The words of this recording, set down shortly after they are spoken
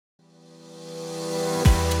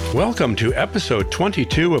Welcome to episode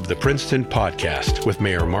 22 of the Princeton Podcast with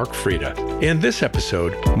Mayor Mark Freda. In this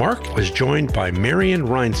episode, Mark was joined by Marian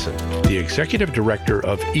Reinson, the Executive Director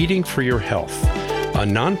of Eating for Your Health, a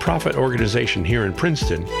nonprofit organization here in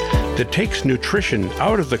Princeton that takes nutrition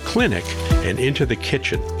out of the clinic and into the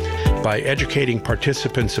kitchen by educating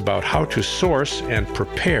participants about how to source and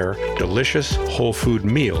prepare delicious whole food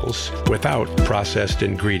meals without processed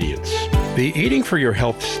ingredients. The Eating for Your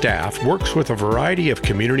Health staff works with a variety of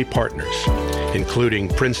community partners, including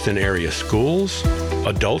Princeton area schools,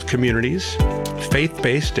 adult communities,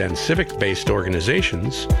 faith-based and civic-based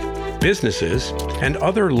organizations, businesses, and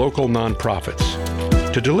other local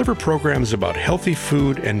nonprofits to deliver programs about healthy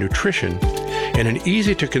food and nutrition in an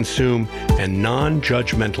easy-to-consume and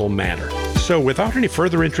non-judgmental manner. So without any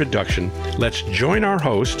further introduction, let's join our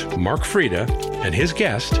host, Mark Freda, and his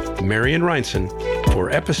guest, Marian Reinson, for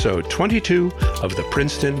episode 22 of the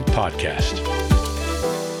Princeton Podcast.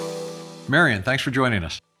 Marian, thanks for joining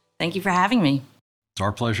us. Thank you for having me. It's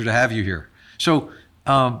our pleasure to have you here. So,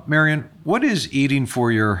 Marian, what is Eating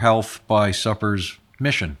for Your Health by Supper's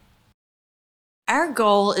mission? Our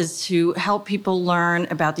goal is to help people learn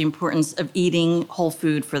about the importance of eating whole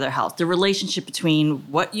food for their health, the relationship between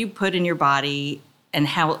what you put in your body and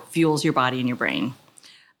how it fuels your body and your brain.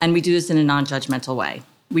 And we do this in a non-judgmental way.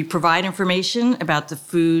 We provide information about the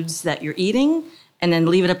foods that you're eating and then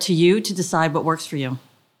leave it up to you to decide what works for you.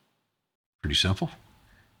 Pretty simple.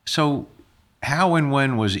 So, how and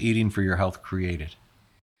when was Eating for Your Health created?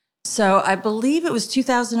 So I believe it was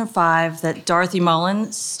 2005 that Dorothy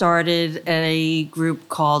Mullen started a group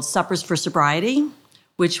called Suppers for Sobriety,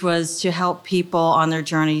 which was to help people on their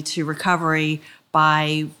journey to recovery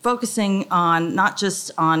by focusing on not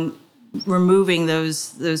just on removing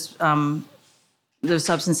those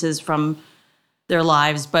substances from their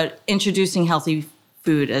lives, but introducing healthy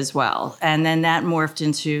food as well. And then that morphed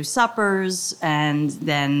into suppers, and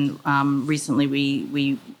then recently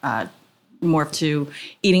we morphed to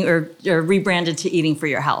eating or rebranded to Eating for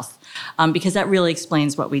Your Health, because that really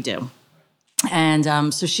explains what we do.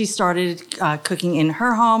 And so she started cooking in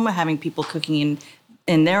her home, having people cooking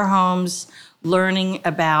in their homes, learning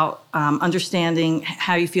about understanding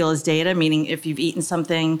how you feel as data, meaning if you've eaten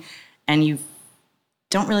something and you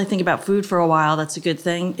don't really think about food for a while, that's a good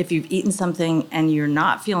thing. If you've eaten something and you're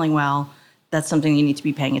not feeling well, that's something you need to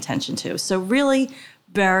be paying attention to. So really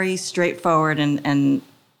very straightforward and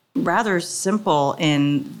rather simple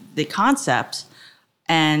in the concept,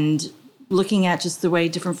 and looking at just the way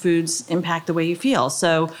different foods impact the way you feel.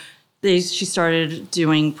 So she started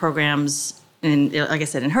doing programs in, like I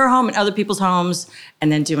said, in her home and other people's homes,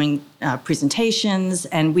 and then doing presentations.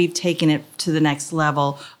 And we've taken it to the next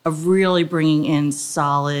level of really bringing in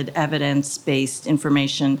solid evidence-based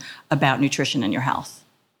information about nutrition and your health.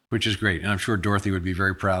 Which is great. And I'm sure Dorothy would be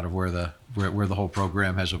very proud of where the whole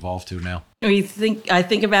program has evolved to now. I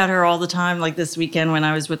think about her all the time, like this weekend when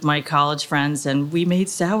I was with my college friends and we made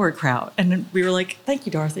sauerkraut. And we were like, thank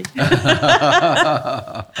you, Dorothy.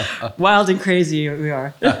 Wild and crazy we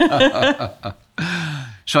are.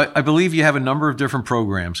 So I believe you have a number of different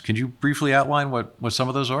programs. Can you briefly outline what some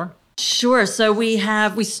of those are? Sure. So we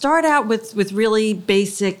start out with really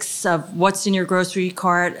basics of what's in your grocery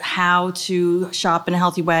cart, how to shop in a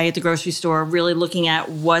healthy way at the grocery store, really looking at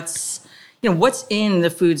what's in the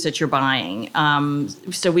foods that you're buying.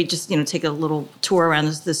 So we just, take a little tour around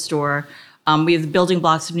the store. We have the building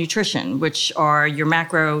blocks of nutrition, which are your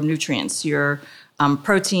macronutrients, your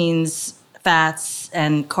proteins, fats,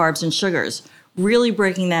 and carbs and sugars. Really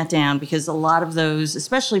breaking that down, because a lot of those,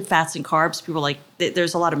 especially fats and carbs, people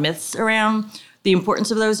there's a lot of myths around the importance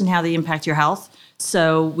of those and how they impact your health.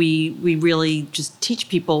 So we really just teach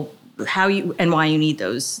people how you and why you need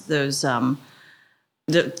those to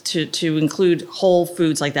include whole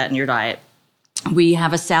foods like that in your diet. We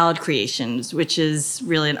have a salad creations, which is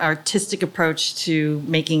really an artistic approach to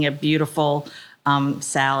making a beautiful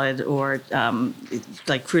salad or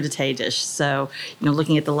like crudité dish. So,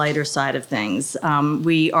 looking at the lighter side of things.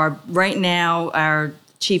 We are right now, our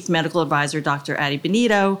chief medical advisor, Dr. Addie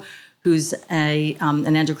Benito, who's an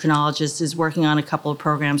endocrinologist, is working on a couple of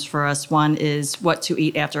programs for us. One is what to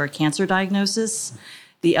eat after a cancer diagnosis.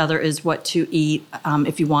 The other is what to eat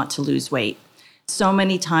if you want to lose weight. So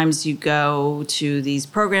many times you go to these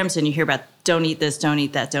programs and you hear about don't eat this, don't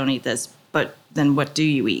eat that, don't eat this. But then what do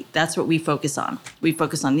you eat? That's what we focus on. We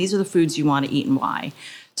focus on these are the foods you want to eat and why.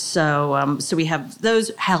 So we have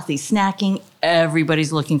those healthy snacking.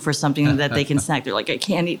 Everybody's looking for something that they can snack. They're like, I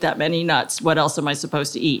can't eat that many nuts. What else am I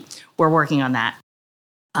supposed to eat? We're working on that.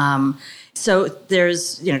 So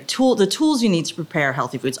there's, the tools you need to prepare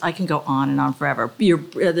healthy foods. I can go on and on forever.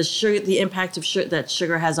 The impact of that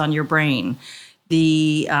sugar has on your brain,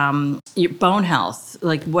 your bone health,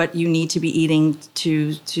 like what you need to be eating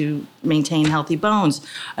to maintain healthy bones.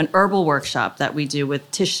 An herbal workshop that we do with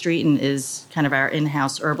Tish Streeton is kind of our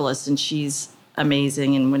in-house herbalist, and she's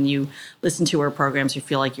amazing. And when you listen to her programs, you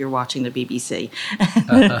feel like you're watching the BBC.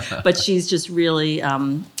 But she's just really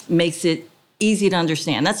makes it easy to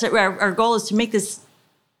understand. That's our goal, is to make this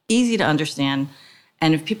easy to understand.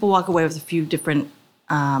 And if people walk away with a few different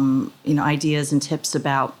ideas and tips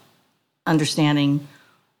about understanding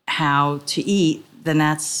how to eat, then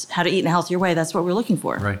that's how to eat in a healthier way. That's what we're looking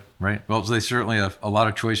for. Right. Well, they certainly have a lot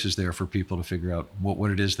of choices there for people to figure out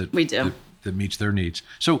what it is that we do that meets their needs.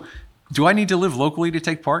 So, do I need to live locally to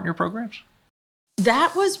take part in your programs?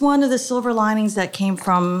 That was one of the silver linings that came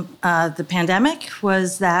from the pandemic,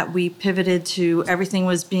 was that we pivoted to everything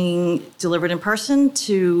was being delivered in person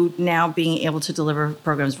to now being able to deliver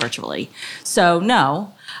programs virtually. So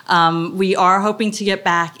no, we are hoping to get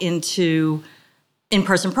back into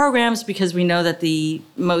in-person programs, because we know that the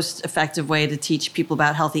most effective way to teach people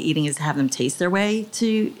about healthy eating is to have them taste their way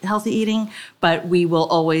to healthy eating. But we will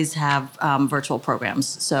always have virtual programs.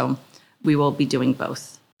 So we will be doing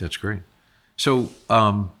both. That's great. So,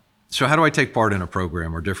 so how do I take part in a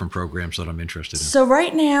program or different programs that I'm interested in? So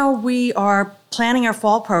right now we are planning our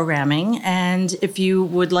fall programming, and if you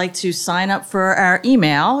would like to sign up for our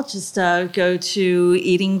email, just go to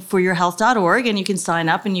eatingforyourhealth.org, and you can sign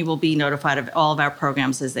up, and you will be notified of all of our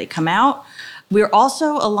programs as they come out. We're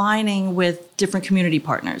also aligning with different community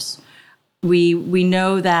partners. We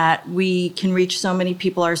know that we can reach so many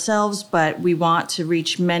people ourselves, but we want to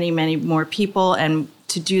reach many, many more people. And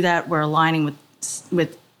to do that, we're aligning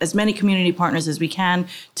with as many community partners as we can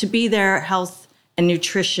to be their health and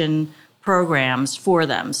nutrition programs for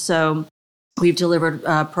them. So we've delivered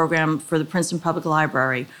a program for the Princeton Public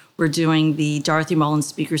Library. We're doing the Dorothy Mullen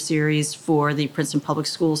Speaker Series for the Princeton Public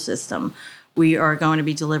School System. We are going to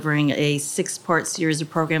be delivering a 6-part series of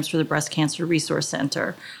programs for the Breast Cancer Resource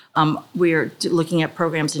Center. We're looking at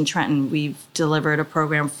programs in Trenton. We've delivered a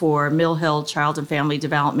program for Mill Hill Child and Family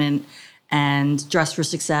Development and Dress for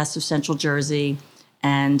Success of Central Jersey.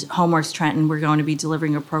 And Homeworks Trenton, we're going to be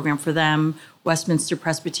delivering a program for them. Westminster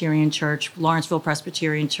Presbyterian Church, Lawrenceville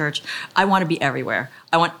Presbyterian Church. I want to be everywhere.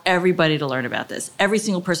 I want everybody to learn about this. Every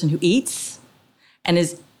single person who eats and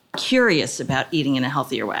is curious about eating in a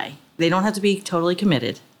healthier way. They don't have to be totally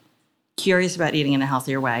committed. Curious about eating in a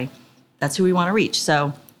healthier way. That's who we want to reach.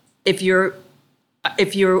 So if you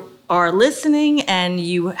are listening and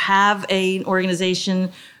you have an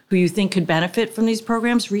organization who you think could benefit from these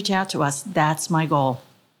programs, reach out to us. That's my goal.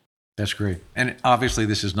 That's great. And obviously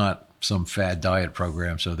this is not some fad diet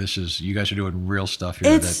program. So this is, you guys are doing real stuff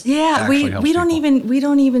here. We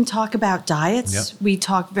don't even talk about diets. Yep. We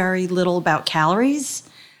talk very little about calories.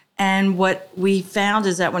 And what we found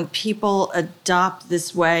is that when people adopt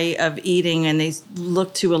this way of eating and they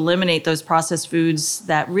look to eliminate those processed foods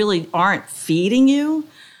that really aren't feeding you,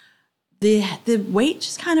 the weight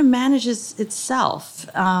just kind of manages itself.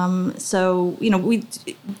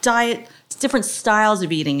 Diet, different styles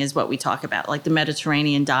of eating is what we talk about, like the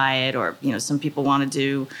Mediterranean diet, or some people want to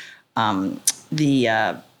do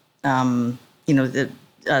the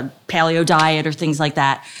paleo diet or things like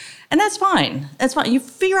that. And that's fine. That's fine. You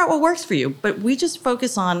figure out what works for you. But we just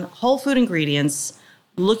focus on whole food ingredients,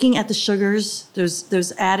 looking at the sugars,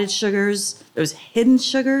 those added sugars, those hidden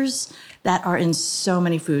sugars that are in so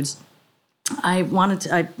many foods. I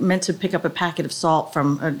meant to pick up a packet of salt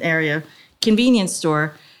from an area convenience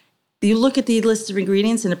store. You look at the list of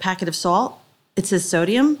ingredients in a packet of salt, it says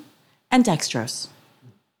sodium and dextrose.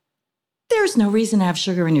 There's no reason to have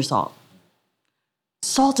sugar in your salt.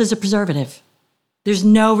 Salt is a preservative. There's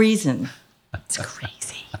no reason. It's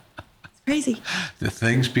crazy. It's crazy. The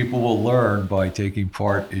things people will learn by taking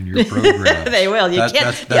part in your program. They will.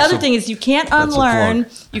 The other thing is you can't unlearn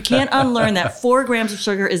that 4 grams of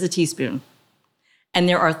sugar is a teaspoon. And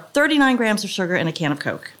there are 39 grams of sugar in a can of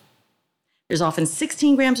Coke. There's often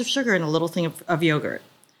 16 grams of sugar in a little thing of yogurt.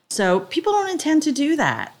 So people don't intend to do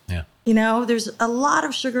that. Yeah. There's a lot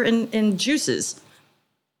of sugar in juices.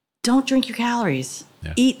 Don't drink your calories.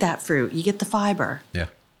 Yeah. Eat that fruit. You get the fiber. Yeah.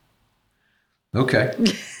 Okay.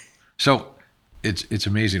 So it's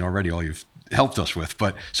amazing already all you've helped us with.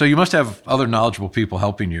 But so you must have other knowledgeable people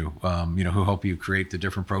helping you, who help you create the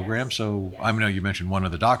different programs. So I know you mentioned one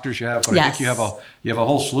of the doctors you have, but I think you have a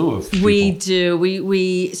whole slew of people. We do.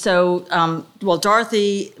 Well,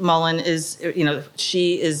 Dorothy Mullen is,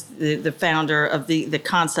 she is the founder of the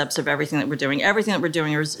concepts of everything that we're doing. Everything that we're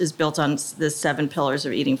doing is built on the 7 pillars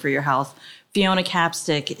of eating for your health. Fiona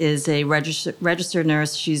Capstick is a registered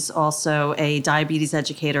nurse. She's also a diabetes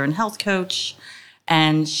educator and health coach.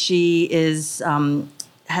 And she has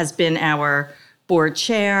been our board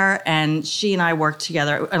chair, and she and I work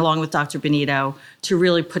together along with Dr. Benito to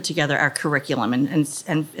really put together our curriculum and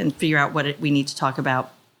figure out what we need to talk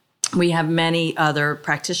about. We have many other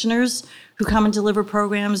practitioners who come and deliver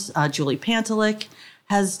programs. Julie Pantelick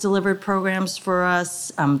has delivered programs for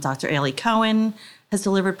us. Dr. Ailey Cohen has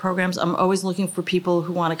delivered programs. I'm always looking for people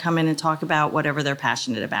who want to come in and talk about whatever they're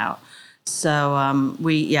passionate about. So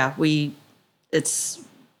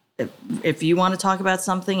if you want to talk about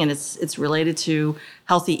something and it's related to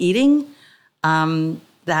healthy eating,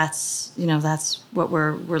 that's what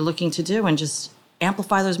we're looking to do, and just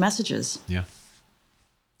amplify those messages. Yeah.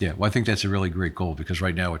 Yeah. Well, I think that's a really great goal, because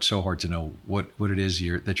right now it's so hard to know what it is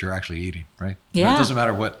that you're actually eating, right? Yeah. It doesn't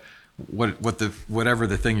matter whatever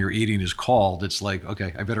the thing you're eating is called. It's like,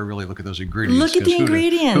 okay, I better really look at those ingredients. Look at the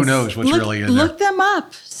ingredients. Who knows what's really in there? Look them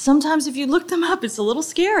up. Sometimes if you look them up, it's a little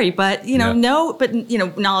scary, but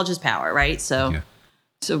knowledge is power, right? So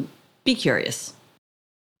be curious.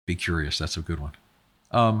 Be curious. That's a good one.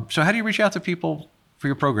 So how do you reach out to people for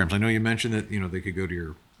your programs? I know you mentioned that, they could go to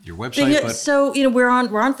your website. Yeah, so we're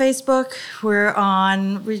on Facebook.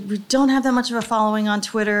 We don't have that much of a following on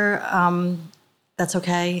Twitter. That's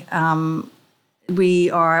okay. We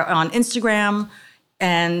are on Instagram,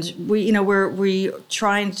 and we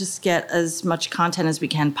try and just get as much content as we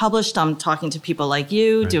can published. I'm talking to people like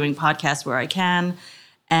you, doing podcasts where I can,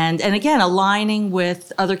 and again, aligning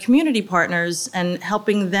with other community partners and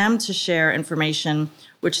helping them to share information,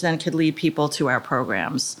 which then could lead people to our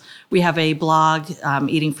programs. We have a blog,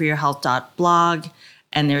 eatingforyourhealth.blog,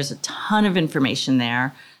 and there's a ton of information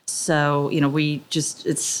there. So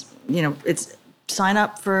it's sign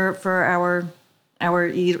up for our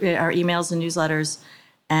emails and newsletters,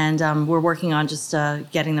 and we're working on just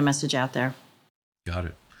getting the message out there. Got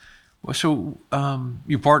it. Well, so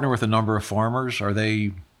you partner with a number of farmers. Are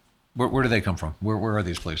they? Where do they come from? Where are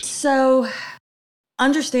these places? So,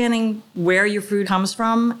 understanding where your food comes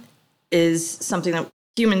from is something that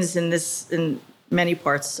humans in many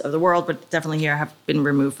parts of the world, but definitely here, have been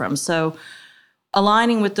removed from. So,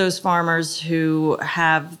 aligning with those farmers who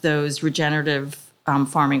have those regenerative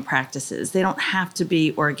farming practices. They don't have to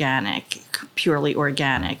be organic, purely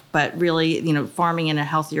organic, but really, farming in a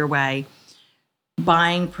healthier way,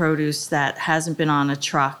 buying produce that hasn't been on a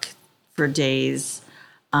truck for days.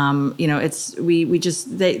 They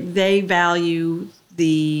value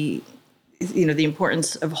the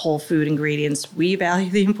importance of whole food ingredients. We value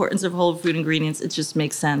the importance of whole food ingredients. It just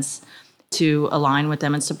makes sense to align with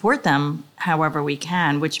them and support them however we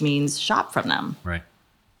can, which means shop from them. Right.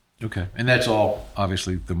 Okay. And that's all,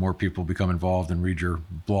 obviously, the more people become involved and read your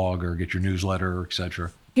blog or get your newsletter, et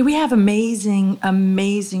cetera. Yeah, we have amazing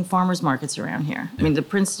farmers markets around here. Yeah. I mean, the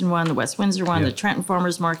Princeton one, the West Windsor one, the Trenton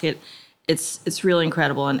Farmers Market. It's really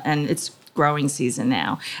incredible, and it's growing season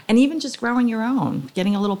now. And even just growing your own,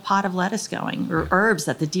 getting a little pot of lettuce going, or herbs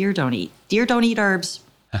that the deer don't eat. Deer don't eat herbs.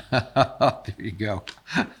 There you go.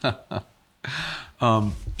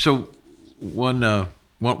 So one of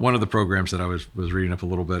the programs that I was reading up a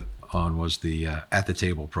little bit on was the At the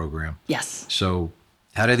Table program. Yes. So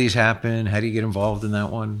how do these happen? How do you get involved in that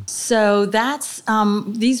one? So that's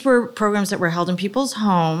these were programs that were held in people's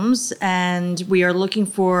homes, and we are looking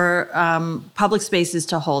for public spaces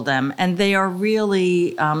to hold them. And they are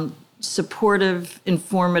really supportive,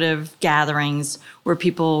 informative gatherings where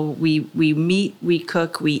people, we meet, we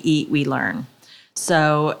cook, we eat, we learn.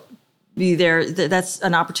 So that's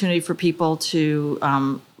an opportunity for people to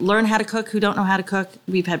learn how to cook who don't know how to cook.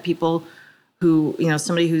 We've had people who,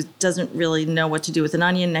 somebody who doesn't really know what to do with an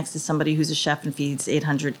onion next to somebody who's a chef and feeds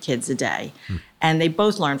 800 kids a day. And they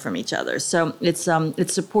both learn from each other. So it's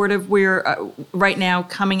supportive. We're right now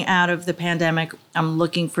coming out of the pandemic. I'm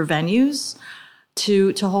looking for venues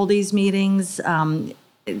to hold these meetings.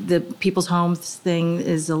 The people's homes thing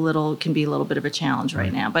can be a little bit of a challenge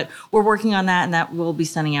right now, but we're working on that, and that we'll be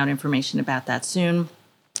sending out information about that soon.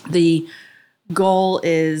 The goal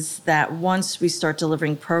is that once we start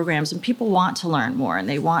delivering programs and people want to learn more and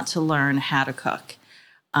they want to learn how to cook,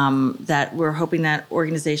 that we're hoping that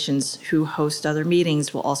organizations who host other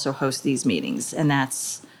meetings will also host these meetings. And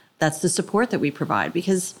that's the support that we provide,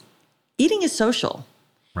 because eating is social.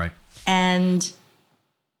 Right. And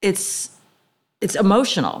it's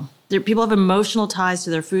emotional. People have emotional ties to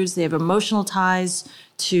their foods. They have emotional ties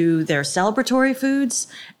to their celebratory foods.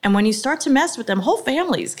 And when you start to mess with them, whole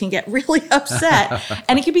families can get really upset.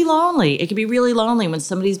 And it can be lonely. It can be really lonely when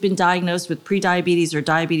somebody's been diagnosed with prediabetes or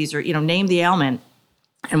diabetes or, name the ailment.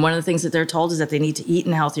 And one of the things that they're told is that they need to eat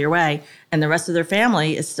in a healthier way. And the rest of their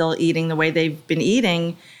family is still eating the way they've been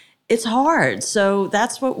eating. It's hard. So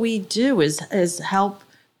that's what we do is help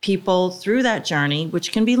people through that journey,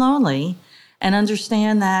 which can be lonely, and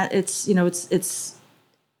understand that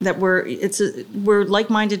we're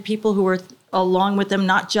like-minded people who are along with them,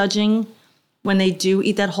 not judging when they do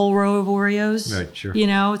eat that whole row of Oreos. Right, sure.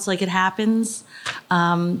 It's like it happens,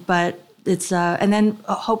 but it's and then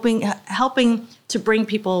helping to bring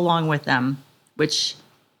people along with them, which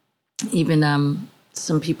even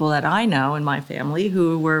some people that I know in my family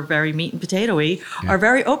who were very meat and potato-y are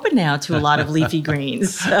very open now to a lot of leafy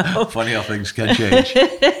greens. So. Funny how things can change.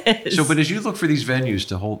 So, but as you look for these venues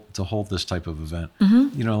to hold this type of event,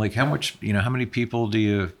 like how many people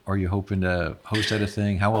are you hoping to host at a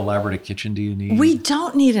thing? How elaborate a kitchen do you need? We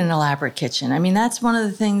don't need an elaborate kitchen. I mean, that's one of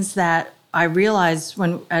the things that I realized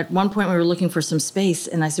when at one point we were looking for some space,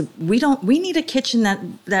 and I said, we need a kitchen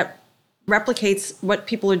that replicates what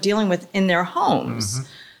people are dealing with in their homes. Mm-hmm.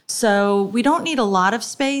 So we don't need a lot of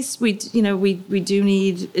space. We do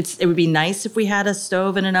need, it would be nice if we had a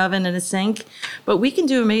stove and an oven and a sink, but we can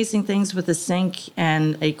do amazing things with a sink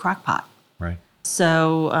and a crock pot. Right.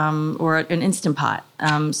 So, or an Instant Pot.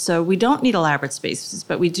 So we don't need elaborate spaces,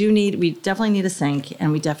 but we definitely need a sink,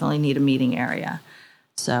 and we definitely need a meeting area.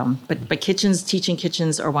 So, but kitchens, teaching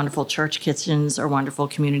kitchens are wonderful. Church kitchens are wonderful.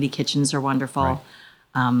 Community kitchens are wonderful. Right.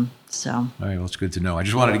 All right, well, it's good to know. I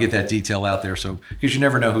just wanted to get that detail out there, because you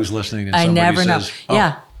never know who's listening. And I never know.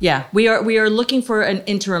 Says, Yeah. We are looking for an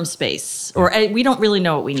interim space, or we don't really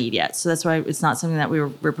know what we need yet. So that's why it's not something that we're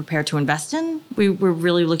prepared to invest in. We're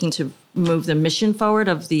really looking to move the mission forward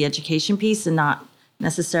of the education piece, and not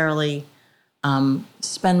necessarily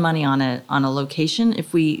spend money on a location.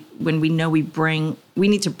 When we know we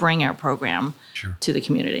need to bring our program to the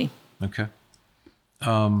community. Okay.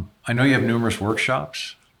 I know you have numerous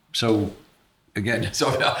workshops. So again,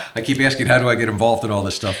 I keep asking, how do I get involved in all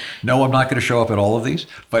this stuff? No, I'm not going to show up at all of these,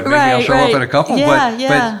 but maybe I'll show up at a couple.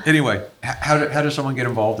 But anyway, how does someone get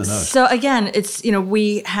involved in those? So again, it's,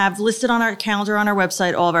 we have listed on our calendar on our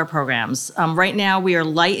website all of our programs. Right now we are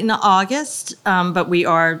light in August, but we've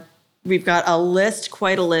got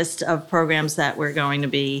quite a list of programs that we're going to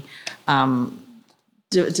be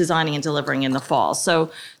designing and delivering in the fall.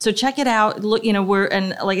 So check it out. Look,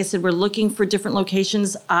 like I said, we're looking for different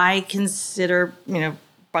locations. I consider,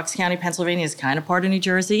 Bucks County, Pennsylvania is kind of part of New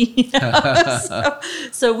Jersey.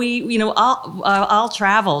 So I'll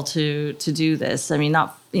travel to do this. I mean,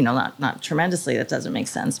 not tremendously. That doesn't make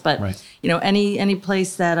sense. But right. Any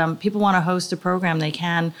place that people want to host a program, they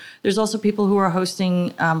can. There's also people who are hosting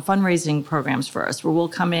fundraising programs for us, where we'll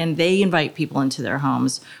come in. They invite people into their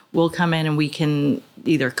homes. We'll come in and we can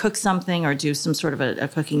either cook something or do some sort of a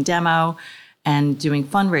cooking demo, and doing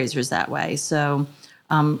fundraisers that way. So.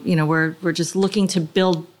 We're just looking to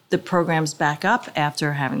build the programs back up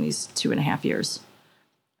after having these 2.5 years.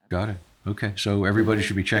 Got it. Okay, so everybody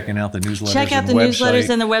should be checking out the newsletters. Check out the newsletters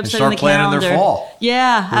and the website and the calendar. Start planning their fall.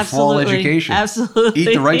 Yeah, absolutely. Fall education. Absolutely.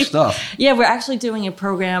 Eat the right stuff. Yeah, we're actually doing a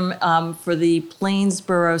program for the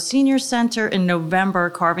Plainsboro Senior Center in November,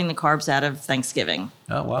 carving the carbs out of Thanksgiving.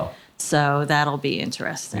 Oh, wow. So that'll be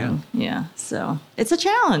interesting. Yeah. So it's a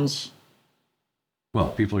challenge. Well,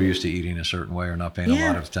 people are used to eating a certain way or not paying a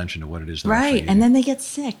lot of attention to what it is they're actually eating. And then they get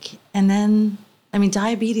sick. And then,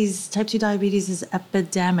 diabetes, type 2 diabetes is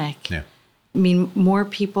epidemic. Yeah. Probably more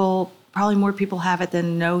people have it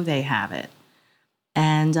than know they have it.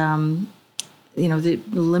 And,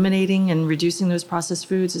 eliminating and reducing those processed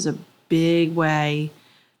foods is a big way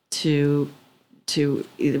to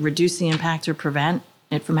either reduce the impact or prevent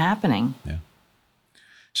it from happening. Yeah.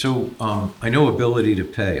 So I know ability to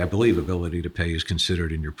pay is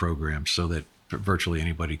considered in your program so that virtually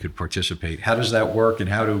anybody could participate. How does that work, and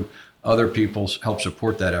how do other people help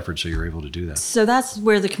support that effort so you're able to do that? So that's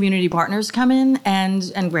where the community partners come in,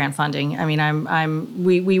 and grant funding. I mean,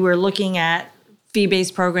 we were looking at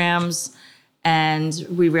fee-based programs, and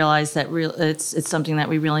we realized that it's something that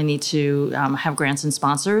we really need to have grants and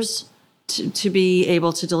sponsors to be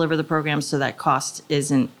able to deliver the program, so that cost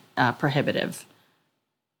isn't prohibitive.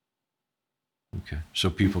 Okay, so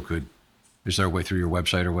people could Is there a way through your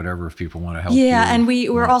website or whatever if people want to help? Yeah, and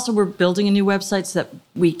we're building a new website so that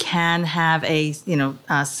we can have a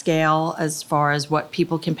scale as far as what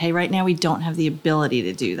people can pay. Right now, we don't have the ability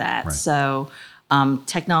to do that. Right. So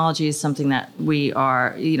technology is something that we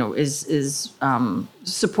are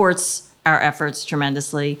supports our efforts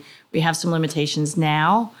tremendously. We have some limitations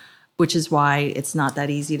now, which is why it's not that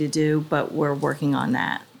easy to do, but we're working on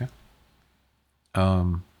that. Okay.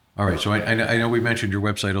 All right. So I know we mentioned your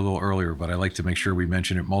website a little earlier, but I like to make sure we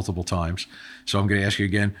mention it multiple times. So I'm going to ask you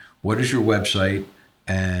again, what is your website?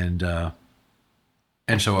 And so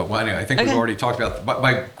I think we've already talked about,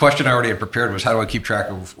 my question I already had prepared was how do I keep track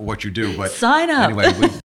of what you do? But sign up. Anyway,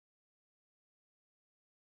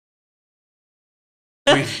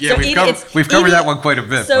 we've covered that one quite a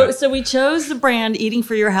bit. So we chose the brand Eating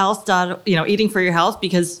for Your Health. Eating for Your Health,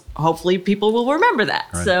 because hopefully people will remember that.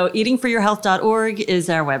 Right. So eatingforyourhealth.org is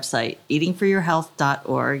our website.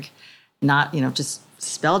 Eatingforyourhealth.org, not just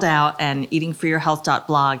spelled out, and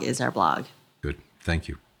eatingforyourhealth.blog is our blog. Good, thank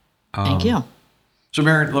you. Thank you. So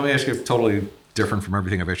Marion, let me ask you totally different from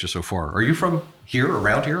everything I've asked you so far. Are you from here,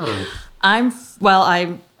 around here? Or?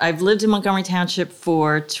 I've lived in Montgomery Township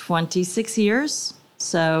for 26 years.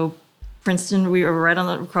 So Princeton, we were right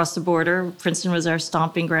across the border. Princeton was our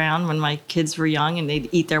stomping ground when my kids were young, and they'd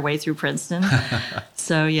eat their way through Princeton.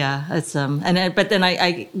 So yeah, it's but then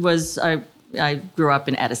I grew up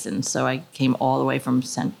in Edison, so I came all the way from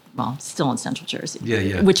still in Central Jersey.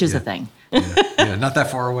 Yeah, which is a thing. yeah, not that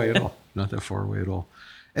far away at all. Not that far away at all.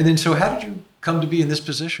 And then, so how did you come to be in this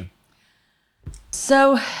position?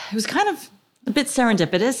 So it was kind of a bit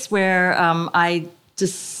serendipitous, where I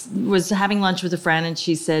just was having lunch with a friend, and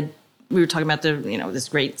she said, we were talking about this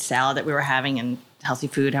great salad that we were having and healthy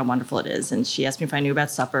food, how wonderful it is. And she asked me if I knew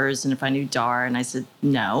about suppers and if I knew DAR. And I said,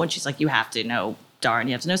 no. And she's like, you have to know DAR and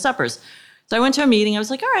you have to know suppers. So I went to a meeting. I was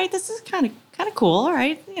like, all right, this is kind of cool. All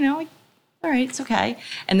right. All right, it's okay.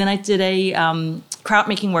 And then I did a kraut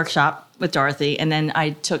making workshop with Dorothy. And then I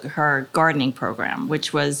took her gardening program,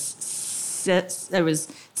 which was 6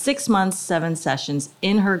 months, 7 sessions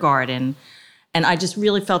in her garden. And I just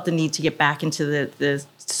really felt the need to get back into the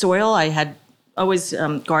soil. I had always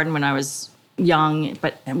gardened when I was young,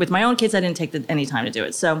 but with my own kids, I didn't take any time to do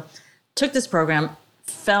it. So took this program,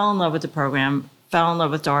 fell in love with the program, fell in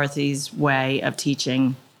love with Dorothy's way of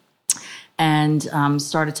teaching, and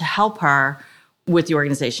started to help her with the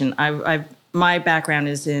organization. My background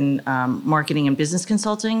is in marketing and business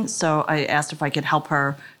consulting, so I asked if I could help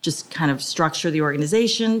her just kind of structure the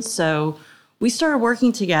organization. So we started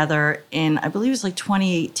working together in, I believe it was like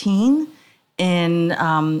 2018,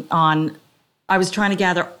 I was trying to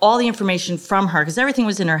gather all the information from her, because everything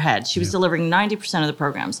was in her head. She was delivering 90% of the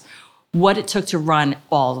programs, what it took to run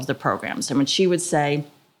all of the programs. And when she would say,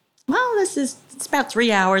 well, it's about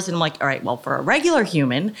 3 hours. And I'm like, all right, well, for a regular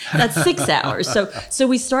human, that's 6 hours. So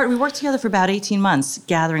we worked together for about 18 months,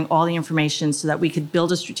 gathering all the information so that we could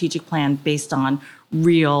build a strategic plan based on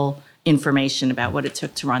real information about what it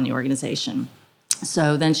took to run the organization.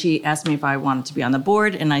 So then she asked me if I wanted to be on the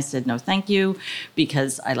board, and I said, no, thank you,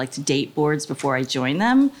 because I like to date boards before I join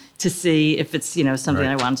them to see if it's, something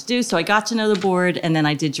I wanted to do. So I got to know the board, and then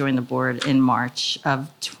I did join the board in March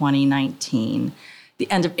of 2019. The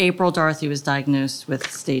end of April, Dorothy was diagnosed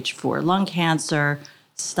with stage 4 lung cancer,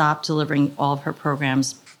 stopped delivering all of her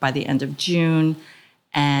programs by the end of June,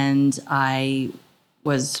 and I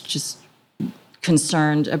was just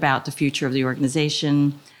concerned about the future of the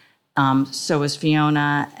organization. So was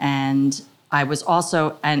Fiona, and I was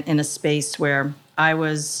also in a space where I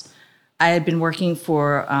had been working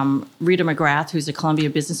for Rita McGrath, who's a Columbia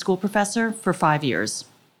Business School professor, for 5 years.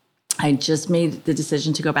 I just made the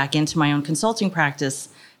decision to go back into my own consulting practice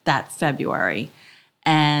that February.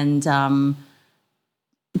 And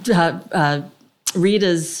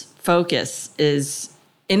Rita's focus is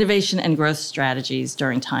innovation and growth strategies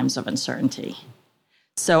during times of uncertainty.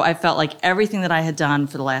 So I felt like everything that I had done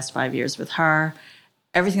for the last 5 years with her,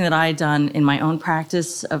 everything that I had done in my own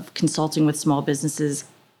practice of consulting with small businesses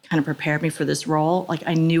kind of prepared me for this role. Like,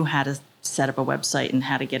 I knew how to set up a website and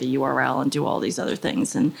how to get a URL and do all these other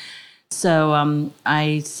things. And so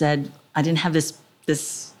I said, I didn't have this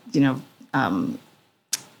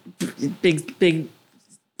big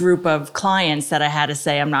group of clients that I had to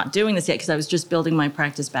say, I'm not doing this yet, because I was just building my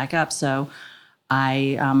practice back up. So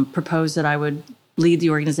I proposed that I would lead the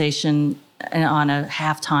organization on a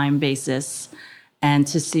half-time basis and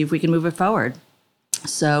to see if we can move it forward.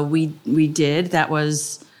 So we did. That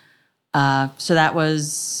was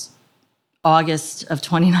August of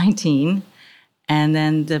 2019, and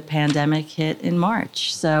then the pandemic hit in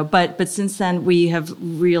March. So, but since then we have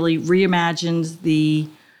really reimagined the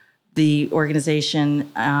the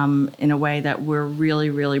organization in a way that we're really,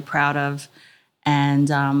 really proud of. And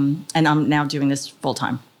I'm now doing this full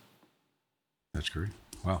time. That's great.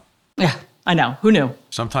 Wow. Yeah, I know. Who knew?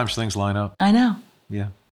 Sometimes things line up. I know. Yeah.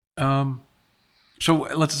 So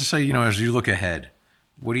let's just say, as you look ahead,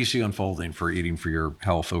 what do you see unfolding for Eating for Your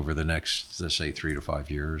Health over the next, let's say, 3 to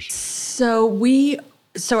 5 years?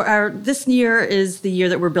 This year is the year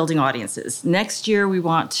that we're building audiences. Next year, we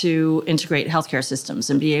want to integrate healthcare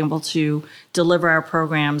systems and be able to deliver our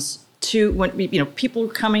programs to when people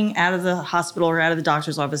coming out of the hospital or out of the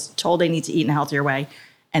doctor's office told they need to eat in a healthier way,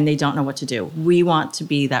 and they don't know what to do. We want to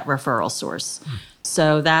be that referral source.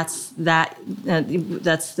 So that's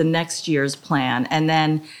the next year's plan, and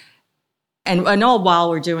then. And all while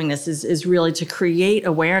we're doing this is really to create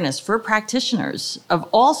awareness for practitioners of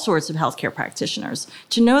all sorts of healthcare practitioners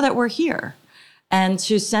to know that we're here and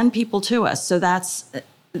to send people to us. So that's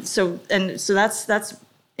in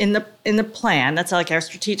the plan. That's like our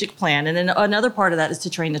strategic plan. And then another part of that is to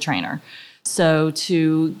train the trainer. So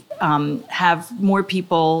to have more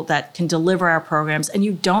people that can deliver our programs, and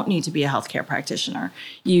you don't need to be a healthcare practitioner.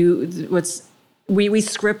 We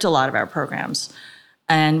script a lot of our programs.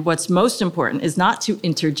 And what's most important is not to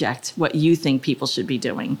interject what you think people should be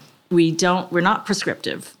doing. We're not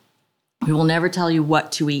prescriptive. We will never tell you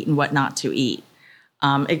what to eat and what not to eat,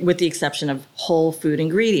 with the exception of whole food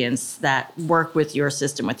ingredients that work with your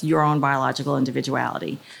system, with your own biological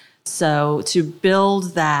individuality. So to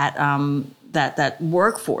build that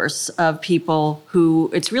workforce of people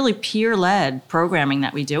who, it's really peer-led programming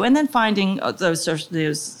that we do, and then finding those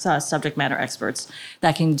subject matter experts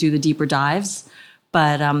that can do the deeper dives.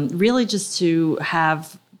 But really just to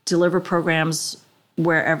deliver programs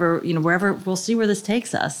wherever we'll see where this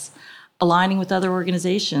takes us, aligning with other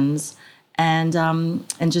organizations and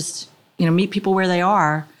just, meet people where they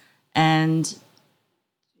are and,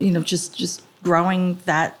 just growing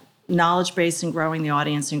that knowledge base and growing the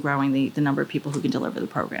audience and growing the number of people who can deliver the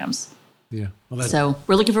programs. Yeah. Well, so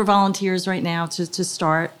we're looking for volunteers right now to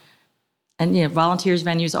start. And volunteers,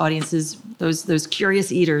 venues, audiences, those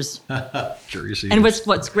curious eaters. Curious eaters. And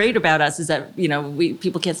what's great about us is that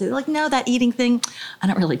people can't say like, no, that eating thing, I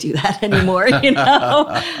don't really do that anymore.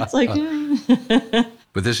 It's like.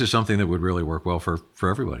 But this is something that would really work well for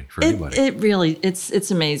everybody, for anybody. It really it's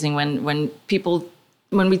amazing when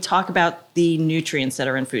we talk about the nutrients that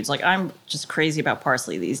are in foods. Like I'm just crazy about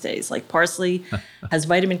parsley these days. Like parsley has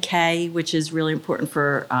vitamin K, which is really important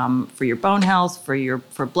for your bone health,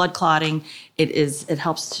 for blood clotting. It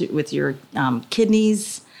helps with your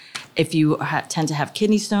kidneys. If you tend to have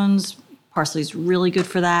kidney stones, parsley is really good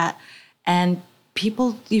for that. And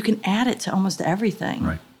you can add it to almost everything.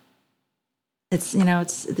 Right. They're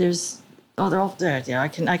all there. Yeah, I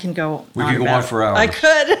can go. We can go on for hours. I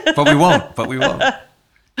could, but we won't.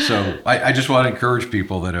 So I just want to encourage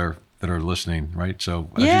people that are listening, right? So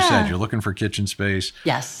as you said, you're looking for kitchen space.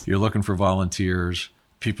 Yes. You're looking for volunteers.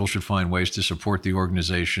 People should find ways to support the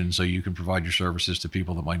organization so you can provide your services to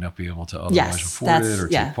people that might not be able to otherwise afford it or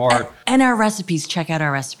take part. And our recipes, check out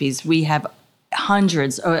our recipes. We have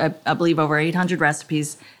hundreds, I believe over 800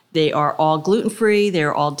 recipes. They are all gluten-free.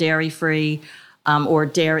 They're all dairy-free or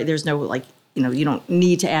dairy. There's no you don't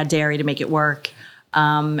need to add dairy to make it work.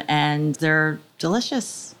 And they're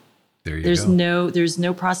delicious. There's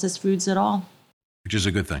no processed foods at all. Which is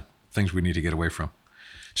a good thing. Things we need to get away from.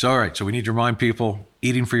 So, all right. So we need to remind people,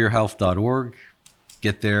 eatingforyourhealth.org.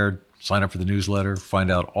 Get there, sign up for the newsletter, find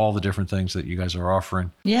out all the different things that you guys are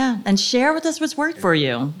offering. Yeah. And share with us what's worked for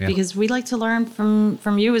you because we like to learn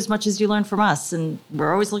from you as much as you learn from us. And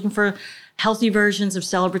we're always looking for healthy versions of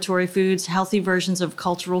celebratory foods, healthy versions of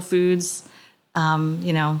cultural foods,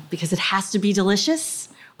 because it has to be delicious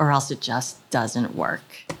or else it just doesn't work.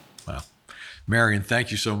 Wow. Marion,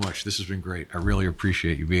 thank you so much. This has been great. I really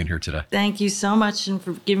appreciate you being here today. Thank you so much and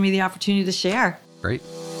for giving me the opportunity to share. Great.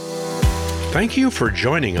 Thank you for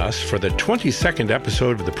joining us for the 22nd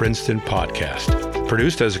episode of the Princeton Podcast,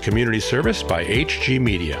 produced as a community service by HG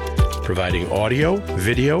Media, providing audio,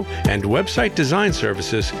 video, and website design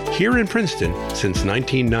services here in Princeton since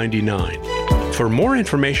 1999. For more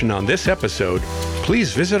information on this episode,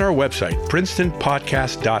 please visit our website,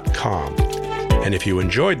 princetonpodcast.com. And if you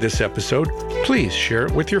enjoyed this episode, please share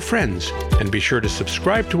it with your friends and be sure to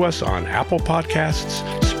subscribe to us on Apple Podcasts,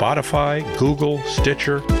 Spotify, Google,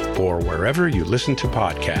 Stitcher, or wherever you listen to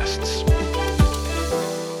podcasts.